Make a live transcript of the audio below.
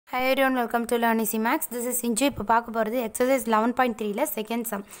Hi everyone, welcome to Learn Easy Max. This is Sinju. இப்போ பார்க்க போகிறது exercise 11.3ல second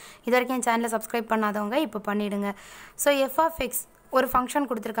sum. இது வரைக்கும் என் சேனலை சப்ஸ்கிரைப் பண்ணாதவங்க இப்போ பண்ணிடுங்க. ஸோ f of x ஒரு ஃபங்க்ஷன்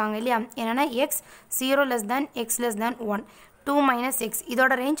கொடுத்துருக்காங்க இல்லையா, என்னென்னா x 0 less than x less than 1 2 minus x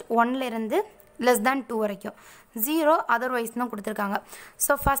இதோட ரேஞ்ச் 1ல இருந்து less than 2 வரைக்கும் 0 otherwise தான் கொடுத்துருக்காங்க.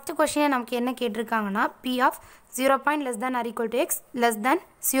 ஸோ ஃபஸ்ட்டு கொஷினை நமக்கு என்ன கேட்டிருக்காங்கன்னா p of 0. less than or equal to x less than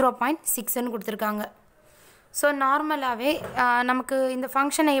 0.6ன்னு கொடுத்துருக்காங்க. ஸோ நார்மலாகவே நமக்கு இந்த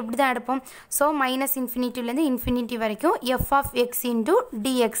ஃபங்க்ஷனை எப்படி தான் எடுப்போம், ஸோ மைனஸ் இன்ஃபினிட்டிலேருந்து இன்ஃபினிட்டி வரைக்கும் எஃப் ஆஃப் எக்ஸ் இன்டூ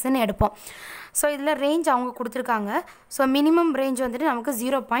டிஎக்ஸ்ன்னு எடுப்போம். ஸோ இதில் ரேஞ்ச் அவங்க கொடுத்துருக்காங்க. ஸோ மினிமம் ரேஞ்ச் வந்துட்டு நமக்கு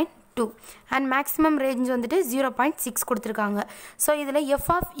 0.2 அண்ட் மேக்ஸிமம் ரேஞ்ச் வந்துட்டு 0.6 கொடுத்துருக்காங்க. ஸோ இதில் எஃப்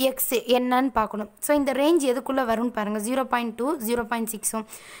ஆஃப் எக்ஸ் என்னன்னு பார்க்கணும். ஸோ இந்த ரேஞ்ச் எதுக்குள்ளே வரும்னு பாருங்கள், 0.2 0.6ம்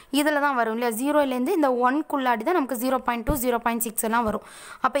இதில் தான் வரும் இல்லையா, 0லேருந்து இந்த 1க்குள்ளாடி தான் நமக்கு 0.2 0.6 எல்லாம் வரும்.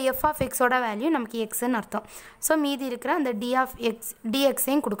 அப்போ எஃப் ஆஃப் எக்ஸோட வேல்யூ நமக்கு எக்ஸ்ன்னு அர்த்தம். ஸோ மீதி இருக்கிற அந்த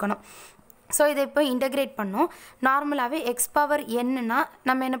டிஎக்ஸையும் கொடுக்கணும். ஸோ இதை இப்போ இன்டகிரேட் பண்ணோம். நார்மலாகவே எக்ஸ் பவர் என்னன்னா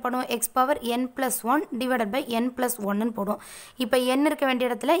நம்ம என்ன பண்ணுவோம், X power n+1 divided by n+1ன்னு போடுவோம். இப்போ n இருக்க வேண்டிய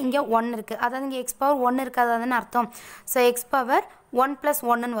இடத்துல இங்கே 1 இருக்குது, அதாவது இங்கே எக்ஸ் பவர் 1 இருக்காதுன்னு அர்த்தம். ஸோ எக்ஸ் பவர்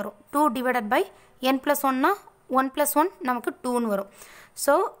 1+1ன்னு வரும். 2 டிவைடட் பை n+1னா 1+1 நமக்கு 2ன்னு வரும்.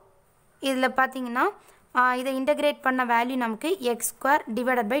 ஸோ இதில் பார்த்தீங்கன்னா இதை இன்டகிரேட் பண்ண வேல்யூ நமக்கு x²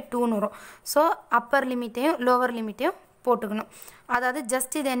 டிவைடட் பை 2ன்னு வரும். ஸோ அப்பர் லிமிட்டையும் லோவர் லிமிட்டையும் போட்டுக்கணும். அதாவது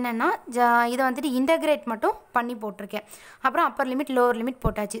ஜஸ்ட் இது என்னென்னா இதை வந்துட்டு இன்டகிரேட் மட்டும் பண்ணி போட்டிருக்கேன். அப்புறம் அப்பர் லிமிட் லோவர் லிமிட்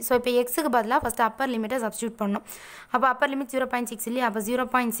போட்டாச்சு. ஸோ இப்போ எக்ஸுக்கு பதிலாக ஃபஸ்ட்டு அப்பர் லிமிட்டை சப்ஸ்டியூட் பண்ணணும். அப்போ அப்பர் லிமிட் 0.6 இல்லையா, அப்போ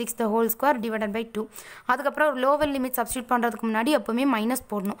 0.6 the whole square divided by 2. அதுக்கப்புறம் லோவர் லிமிட் சப்ஸ்டியூட் பண்ணுறதுக்கு முன்னாடி எப்போவுமே மைனஸ்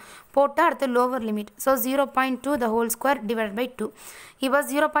போடணும். போட்டால் அடுத்து lower limit. So 0.2 the whole square divided by 2. இப்போ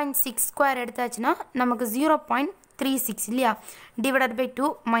 0.6 ஸ்கொயர் எடுத்தாச்சுன்னா நமக்கு 0.36 இல்லையா, டிவைடட் பை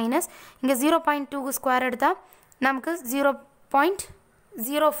 2 மைனஸ் இங்கே 0.2 ஸ்கொயர் எடுத்தால் நமக்கு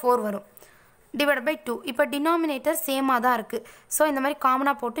 0.04 வரும் டிவைட் பை 2. இப்போ டினாமினேட்டர் சேமாக தான் இருக்குது. ஸோ இந்த மாதிரி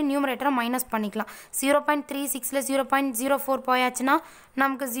காமனாக போட்டு நியூமரேட்டரை மைனஸ் பண்ணிக்கலாம். 0.36ல் 0.04 போயாச்சுன்னா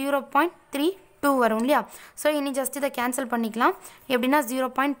நமக்கு 0.32 வரும் இல்லையா. ஸோ இனி ஜஸ்ட் இதை கேன்சல் பண்ணிக்கலாம். எப்படின்னா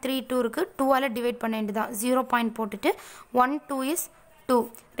 0.32 இருக்குது, 2ஆல் டிவைட் பண்ண வேண்டியதான். 0 போட்டுட்டு 1 2 is 2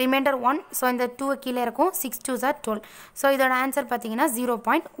 ரிமைண்டர் 1. ஸோ இந்த 2 கீழே இருக்கும், 6 2s are 12. ஸோ இதோட ஆன்சர் பார்த்தீங்கன்னா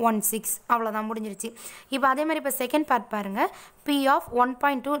 0.16. அவ்வளோதான், முடிஞ்சிருச்சு. இப்போ அதே மாதிரி இப்போ செகண்ட் பார்ட் பாருங்கள். p of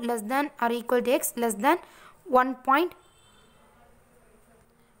 1.2 less than or equal to x less than 1.8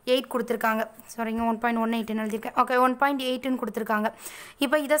 கொடுத்துருக்காங்க. சாரிங்க, 1.18 எழுதியிருக்கேன். ஓகே, 1.8ன்னு கொடுத்துருக்காங்க.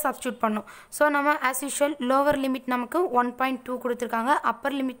 இப்போ இதை சப்ஸ்டியூட் பண்ணோம். ஸோ நம்ம ஆஸ் யூஷுவல் லோவர் லிமிட் நமக்கு 1.2 கொடுத்துருக்காங்க,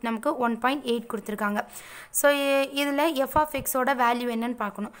 அப்பர் லிமிட் நமக்கு 1.8 கொடுத்துருக்காங்க. ஸோ இதில் எஃப் ஆஃப் எக்ஸோட வேல்யூ என்னன்னு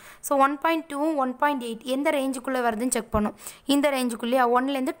பார்க்கணும். ஸோ 1.2 1.8 எந்த ரேஞ்சுக்குள்ளே வருதுன்னு செக் பண்ணும். இந்த ரேஞ்சுக்குள்ளேயே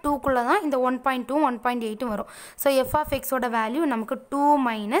 1லேருந்து 2க்குள்ளே தான் இந்த 1.2 1.8 வரும். ஸோ எஃப் ஆஃப் எக்ஸோட வேல்யூ நமக்கு 2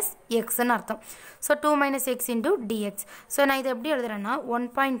 மைனஸ் எக்ஸ்ன்னு அர்த்தம். So 2 minus X into dx. So நான் இதை எப்படி எழுதுறேன்னா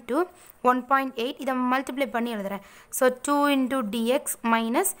 1.2 1.8 இதை மல்டிப்ளை பண்ணி எழுதுறேன். ஸோ 2 இன்டூ டிஎக்ஸ்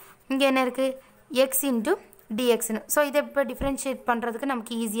மைனஸ் இங்கே என்ன இருக்குது எக்ஸ் இன்டூ டிஎக்ஸ்னு. ஸோ இதை இப்போ டிஃப்ரென்ஷியேட் பண்ணுறதுக்கு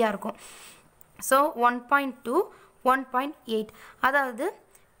நமக்கு ஈஸியாக இருக்கும். ஸோ 1.2 1.8 அதாவது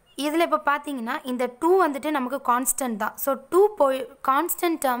இதில் இப்போ பார்த்தீங்கன்னா இந்த 2 வந்துட்டு நமக்கு கான்ஸ்டன்ட் தான். ஸோ 2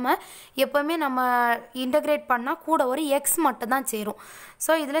 கான்ஸ்டன்ட் டேர்மை எப்போவுமே நம்ம இன்டகிரேட் பண்ணால் கூட ஒரு எக்ஸ் மட்டும் தான் சேரும்.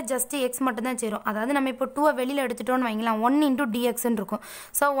 ஸோ இதில் ஜஸ்ட்டு எக்ஸ் மட்டும் தான் சேரும். அதாவது நம்ம இப்போ 2 வெளியில் எடுத்துட்டோன்னு வைங்களேன், 1 இன்டூ டிஎக்ஸ்ன்னு இருக்கும்.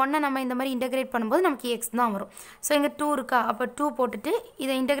 ஸோ 1 நம்ம இந்த மாதிரி இன்டகிரேட் பண்ணும்போது நமக்கு எக்ஸ் தான் வரும். ஸோ இங்கே 2 இருக்கா, அப்போ 2 போட்டுட்டு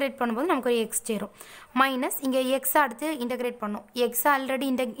இதை இன்டகிரேட் பண்ணும்போது நமக்கு ஒரு எக்ஸ் சேரும். மைனஸ் இங்கே எக்ஸை அடுத்து இன்டகிரேட் பண்ணோம். எக்ஸை ஆல்ரெடி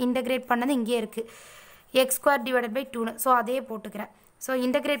இன்டகிரேட் பண்ணது இங்கே இருக்குது, x² டிவைடட் பை 2ன்னு. ஸோ அதே போட்டுக்கிறேன். ஸோ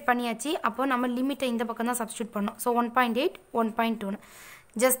இன்டகிரேட் பண்ணியாச்சு. அப்போ நம்ம லிமிட்டை இந்த பக்கம் தான் சப்ஸ்டியூட் பண்ணோம். ஸோ 1.8 1.2ன்னு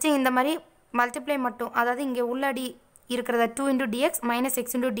ஜஸ்ட்டு இந்த மாதிரி மல்டிப்ளை மட்டும், அதாவது இங்கே உள்ளாடி இருக்கிறத 2 into dx minus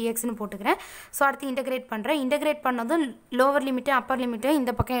X into டிஎக்ஸ்னு போட்டுக்கிறேன். ஸோ அடுத்து இன்டகிரேட் பண்ணுறேன். இன்டகிரேட் பண்ணதும் லோவர் லிமிட்டும் அப்பர் லிமிட்டும்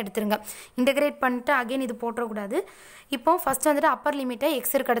இந்த பக்கம் எடுத்துருங்க. இன்டகிரேட் பண்ணிட்டு அகைன் இது போட்டுறக்கூடாது. இப்போ ஃபஸ்ட் வந்துட்டு அப்பர் லிமிட்டை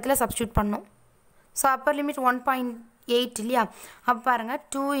எக்ஸ் இருக்க இடத்துல சப்ஸ்டியூட் பண்ணோம். ஸோ அப்பர் லிமிட் 1.8 இல்லையா, அப்போ பாருங்கள்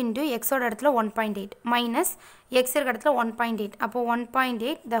 2 இன்டூ எக்ஸோட இடத்துல 1.8 மைனஸ் எக்ஸ் இருக்க இடத்துல 1.8. அப்போ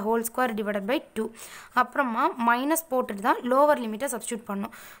 1.8 the whole square divided by 2. அப்புறமா மைனஸ் போட்டுட்டு தான் லோவர் லிமிட்டை சப்ஸ்டியூட்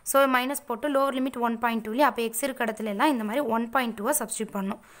பண்ணணும். ஸோ மைனஸ் போட்டு லோவர் லிமிட் 1.2 இல்லையா, அப்போ எக்ஸ் இருக்க இடத்துல எல்லாம் இந்த மாதிரி 1.2 சப்ஸ்டியூட்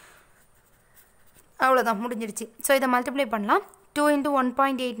பண்ணணும். அவ்வளோதான், முடிஞ்சிருச்சு. ஸோ இதை மல்டிப்ளை பண்ணலாம். 2 இன்டூ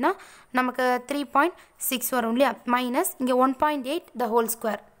 1.8னா நமக்கு 3.6 வரும் இல்லையா, மைனஸ் இங்கே 1.8 the whole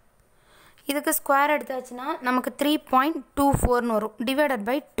square. இதுக்கு ஸ்கொயர் எடுத்தாச்சுன்னா நமக்கு 3.24ன்னு வரும் டிவைடட்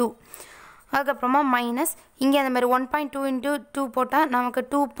பை 2. அதுக்கப்புறமா மைனஸ் இங்கே அந்த மாதிரி 1.2 இன்டூ 2 போட்டால் நமக்கு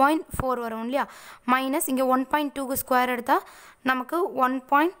 2.4 வரும் இல்லையா, மைனஸ் இங்கே 1.2க்கு ஸ்கொயர் எடுத்தால் நமக்கு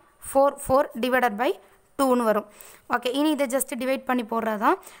 1.44 டிவைடட் பை 2ன்னு வரும் ஓகே இனி இதை ஜஸ்ட் டிவைட் பண்ணி போடுறது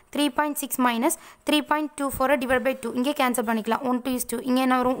தான் 3.6 மைனஸ் 3.24 டிவைட் பை 2 இங்கே கேன்சல் பண்ணிக்கலாம் 1:2 இங்கே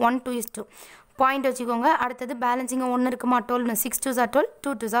என்ன வரும் 1:2 பாயிண்ட் வச்சுக்கோங்க அடுத்தது பேலன்ஸிங்க 1 இருக்குமா 12 6 2s are 12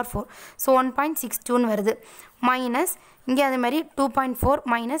 2 2s are 4 so 1.62ன்னு வருது மைனஸ் இங்கே அதே மாதிரி 2.4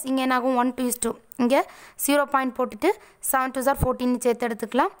 மைனஸ் இங்கே என்ன ஆகும் 1:2 இங்கே 0 பாயிண்ட் போட்டுட்டு 7 2s are 14 சேர்த்து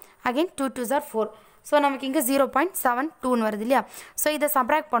எடுத்துக்கலாம் அகைன் 2 2s are 4 ஸோ நமக்கு இங்கே 0.72ன்னு வருது இல்லையா ஸோ இதை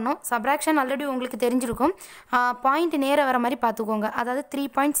சப்ராக்ட் பண்ணோம் சப்ராக்ஷன் ஆல்ரெடி உங்களுக்கு தெரிஞ்சிருக்கும் பாயிண்ட் நேராக வர மாதிரி பார்த்துக்கோங்க அதாவது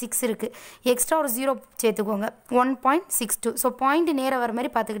 3.6 இருக்குது எக்ஸ்ட்ரா ஒரு 0 சேர்த்துக்கோங்க 1.62 ஸோ பாயிண்ட் நேராக வர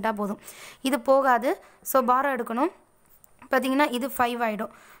மாதிரி பார்த்துக்கிட்டா போதும் இது போகாது ஸோ பாரம் எடுக்கணும் பார்த்தீங்கன்னா இது 5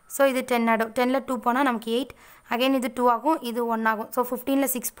 ஆகிடும் ஸோ இது 10 ஆகிடும் 10ல் 2 போனால் நமக்கு 8 அகைன் இது 2 ஆகும் இது 1 ஆகும் ஸோ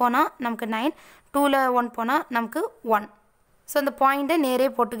 15ல் 6 போனால் நமக்கு 9 2ல் 1 போனால் நமக்கு 1 ஸோ இந்த பாயிண்ட்டை நேரே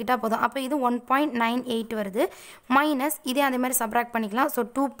போட்டுக்கிட்டால் போதும் அப்போ இது 1.98 வருது மைனஸ் இதே அதே மாதிரி சப்ராக்ட் பண்ணிக்கலாம் ஸோ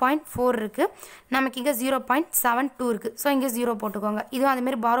 2.4 இருக்குது நமக்கு இங்கே 0.72 இருக்குது ஸோ இங்கே 0 போட்டுக்கோங்க இதுவும்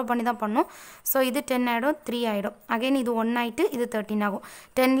அதேமாதிரி பாரோ பண்ணி தான் பண்ணணும் ஸோ இது 10 ஆகிடும் 3 ஆகிடும் அகைன் இது 1 ஆகிட்டு இது 13 ஆகும்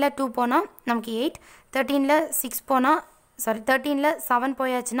 10ல் 2 போனால் நமக்கு 8 13ல் 6 போனால் சாரி 13ல் 7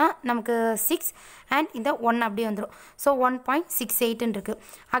 போயாச்சுன்னா நமக்கு 6 அண்ட் இந்த 1 அப்படியே வந்துடும் ஸோ 1.68 இருக்குது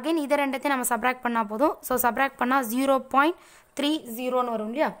அகைன் இதை ரெண்டத்தையும் நம்ம சப்ராக்ட் பண்ணால் போதும் ஸோ சப்ராக்ட் பண்ணால் 0.30ன்னு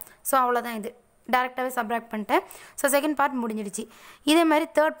வரும் இல்லையா ஸோ அவ்வளோதான் இது டேரெக்டாகவே சப்ராக்ட் பண்ணிட்டேன் ஸோ செகண்ட் பார்ட் முடிஞ்சிடுச்சு இதே மாதிரி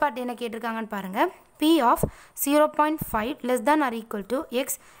தேர்ட் பார்ட் என்ன கேட்டிருக்காங்கன்னு பாருங்கள் P of 0.5 less than or equal to x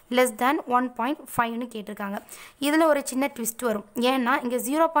less than 1.5ன்னு கேட்டிருக்காங்க இதில் ஒரு சின்ன ட்விஸ்ட் வரும் ஏன்னா இங்கே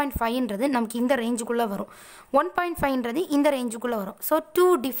 0.5ன்றது நமக்கு இந்த ரேஞ்சுக்குள்ளே வரும் 1.5ன்றது இந்த ரேஞ்சுக்குள்ளே வரும் ஸோ 2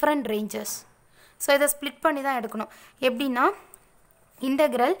 டிஃப்ரெண்ட் ரேஞ்சஸ் ஸோ இதை ஸ்ப்ளிட் பண்ணி தான் எடுக்கணும் எப்படின்னா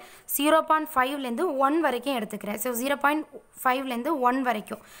இன்டெக்ரல் 0.5லேருந்து 1 வரைக்கும் எடுத்துக்கிறேன் ஸோ 0.5லேருந்து 1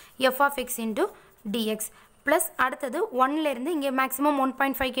 வரைக்கும் f of x into dx plus அடுத்தது 1லேருந்து இங்கே மேக்ஸிமம்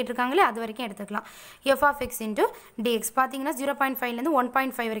 1.5 கேட்டிருக்காங்களே அது வரைக்கும் எடுத்துக்கலாம் f of x into dx பார்த்தீங்கன்னா 0.5லேருந்து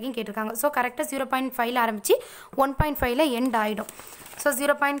 1.5 வரைக்கும் கேட்டிருக்காங்க ஸோ கரெக்டாக 0.5ல் ஆரம்பித்து 1.5ல் எண்ட் ஆகிடும் ஸோ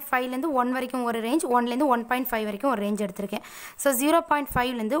 0.5லேருந்து 1 வரைக்கும் ஒரு ரேஞ்ச் 1லேருந்து 1.5 வரைக்கும் ஒரு ரேஞ்ச் எடுத்திருக்கேன் ஸோ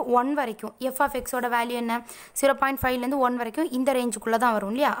 0.5லேருந்து 1 வரைக்கும் f of xோட வேல்யூ என்ன 0.5லேருந்து 1 வரைக்கும் இந்த ரேஞ்சுக்குள்ளே தான்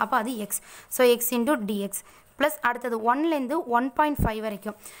வரும் இல்லையா அப்போ அது x so x into dx plus அடுத்தது 1லேருந்து 1.5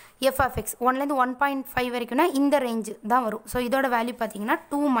 வரைக்கும் f of x 1லேருந்து 1.5 வரைக்கும்னா இந்த ரேஞ்சு தான் வரும் ஸோ இதோட வேல்யூ பார்த்தீங்கன்னா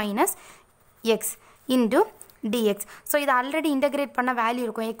 2 minus X into dx so இது ஆல்ரெடி இன்டகிரேட் பண்ண வேல்யூ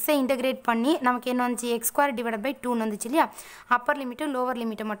இருக்கும் எக்ஸை இன்டகிரேட் பண்ணி நமக்கு என்ன வந்துச்சு எக்ஸ் ஸ்கொயர் டிவைட் பை 2ன்னு வந்துச்சு இல்லையா அப்பர் லிமிட்டு லோவர்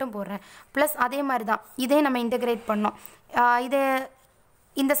லிமிட்டை மட்டும் போடுறேன் ப்ளஸ் அதே மாதிரி தான் இதே நம்ம இன்டகிரேட் பண்ணோம் இது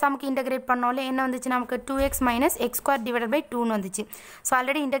இந்த சம்க்கு இன்டகிரேட் பண்ணோம்ல என்ன வந்துச்சு நமக்கு 2x minus X square divide by 2ன்னு வந்துச்சு ஸோ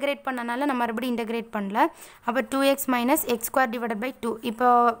ஆல்ரெடி இன்டகிரேட் பண்ணனால நம்ம மறுபடியும் இன்டகிரேட் பண்ணல அப்போ 2x minus X square divide by 2 இப்போ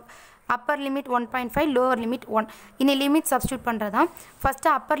அப்பர் லிமிட் 1.5 லோவர் லிமிட் 1 இனி லிமிட் சப்ஸ்டியூட் பண்ணுறதா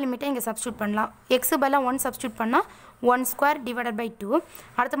ஃபஸ்ட்டு அப்பர் லிமிட்டை இங்கே சப்ஸ்டியூட் பண்ணலாம் எக்ஸு பதிலாக 1 சப்ஸ்டியூட் பண்ணால் 1 ஸ்கொயர் டிவைட் பை 2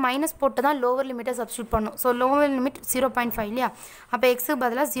 அடுத்து மைனஸ் போட்டு தான் லோவர் லிமிட்டை சப்ஸ்டியூட் பண்ணும் ஸோ லோவர் லிமிட் 0.5 இல்லையா அப்போ எக்ஸு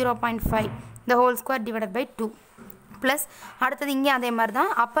பதிலாக 0.5 the whole square divided by 2 plus அடுத்தது இங்கே அதே மாதிரி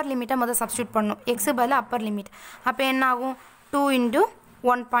தான் அப்பர் லிமிட்டை முதல் சப்ஸ்டியூட் பண்ணணும் எக்ஸு பதில் அப்பர் லிமிட் அப்போ என்ன ஆகும் 2 into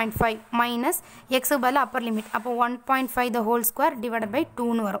 1.5 மைனஸ் எக்ஸு பதில் அப்பர் லிமிட் அப்போ 1.5 the whole square divided by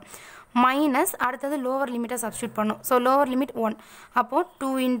 2ன்னு வரும் மைனஸ் அடுத்தது லோவர் லிமிட்டை சப்ஸ்டியூட் பண்ணும் ஸோ லோவர் லிமிட் 1 அப்போது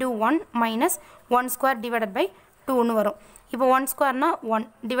 2 into 1 minus 1 square divided by 2ன்னு வரும் இப்போ 1 ஸ்கொயர்னா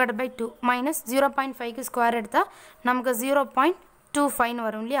 1 டிவைட் பை 2 மைனஸ் 0.5க்கு ஸ்கொயர் எடுத்தால் நமக்கு 0.25ன்னு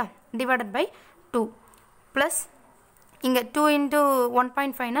வரும் இல்லையா டிவைடட் பை 2 ப்ளஸ் இங்கே 2 into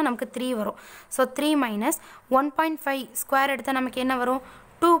 1.5னா நமக்கு 3 வரும் ஸோ 3 மைனஸ் 1.5 ஸ்கொயர் எடுத்தால் நமக்கு என்ன வரும்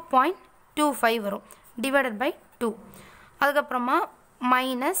 2.25 வரும் டிவைடட் பை 2 அதுக்கப்புறமா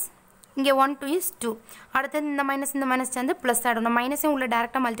மைனஸ் இங்கே 1 2 is 2 அடுத்தது இந்த மைனஸ் சேர்ந்து ப்ளஸ் ஆகிடும் நான் மைனஸையும் உள்ள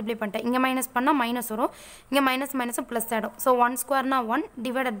டேரெக்டாக மல்டிப்ளை பண்ணிட்டேன் இங்கே மைனஸ் பண்ணால் மைனஸ் வரும் இங்கே மைனஸும் ப்ளஸ் ஆகிடும் ஸோ 1 ஸ்கொயர்னா 1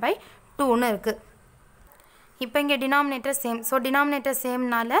 டிவைடட் பை 2ன்னு இருக்குது இப்போ இங்கே டினாமினேட்டர் சேம் ஸோ டினாமினேட்டர்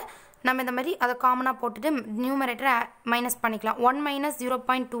சேம்னால நம்ம இந்த மாதிரி அதை காமனாக போட்டுட்டு நியூமரேட்டரை மைனஸ் பண்ணிக்கலாம் 1 மைனஸ்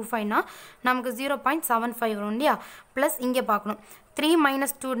 0.25னா நமக்கு 0.75 வரும் இல்லையா ப்ளஸ் இங்கே பார்க்கணும் 3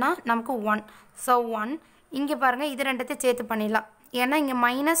 மைனஸ் 2னா நமக்கு 1 ஸோ 1 இங்கே பாருங்கள் இது ரெண்டத்தையும் சேர்த்து பண்ணிடலாம் ஏன்னா இங்கே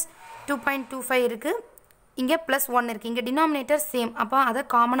மைனஸ் 2.25 இருக்குது இங்கே ப்ளஸ் 1 இருக்குது இங்கே டினாமினேட்டர் சேம் அப்போ அதை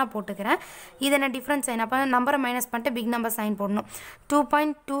காமனாக போட்டுக்கிறேன் இது என்ன டிஃப்ரென்ஸ் சைன் அப்போ நம்பரை மைனஸ் பண்ணிட்டு பிக் நம்பர் சைன் போடணும்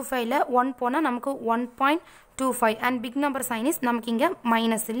 2.25ல் 1 போனால் நமக்கு 1.25 and big number sign is நமக்கு இங்கே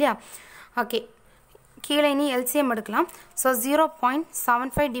மைனஸ் இல்லையா ஓகே கீழே இனி எல்சிஎம் எடுக்கலாம் ஸோ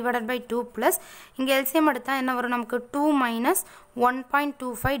 0.75 டிவைடட் பை 2 ப்ளஸ் இங்கே எல்சிஎம் எடுத்தால் என்ன வரும் நமக்கு 2 மைனஸ்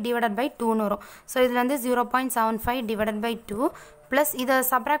 1.25 டிவைடட் பை 2ன்னு வரும் ஸோ இதில் வந்து 0.75 டிவைடட் பை 2 ப்ளஸ் இதை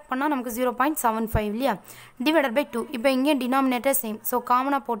சப்ராக்ட் பண்ணால் நமக்கு 0.75 இல்லையா, டிவைடட் பை 2. இப்போ இங்கே டினாமினேட்டர் சேம், ஸோ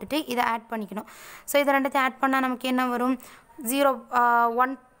காமனாக போட்டுட்டு இதை ஆட் பண்ணிக்கணும். ஸோ இதை ரெண்டுத்தையும் ஆட் பண்ணால் நமக்கு என்ன வரும்,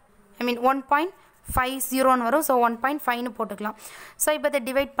 1.50 வரும். ஸோ 1.5ன்னு போட்டுக்கலாம். ஸோ இப்போ இதை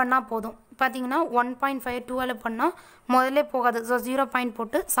டிவைட் பண்ணால் போதும். பார்த்தீங்கன்னா 1.5 2ஆல் பண்ணால் முதல்ல போகாது. ஸோ 0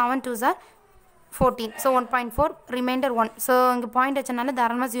 போட்டு 7 2s are 14. So 1.4 reminder 1. So இங்கே பாயிண்ட் வச்சனால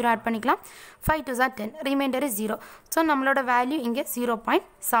தாராளமாக 0 ஆட் பண்ணிக்கலாம். 5 2s are 10, reminder is 0. So நம்மளோட வேல்யூ இங்கே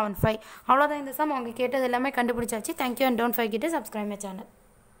 0.75. அவ்வளோதான் இந்த சம். அவங்க கேட்டது எல்லாமே கண்டுபிடிச்சாச்சு. Thank you and don't forget to subscribe my channel.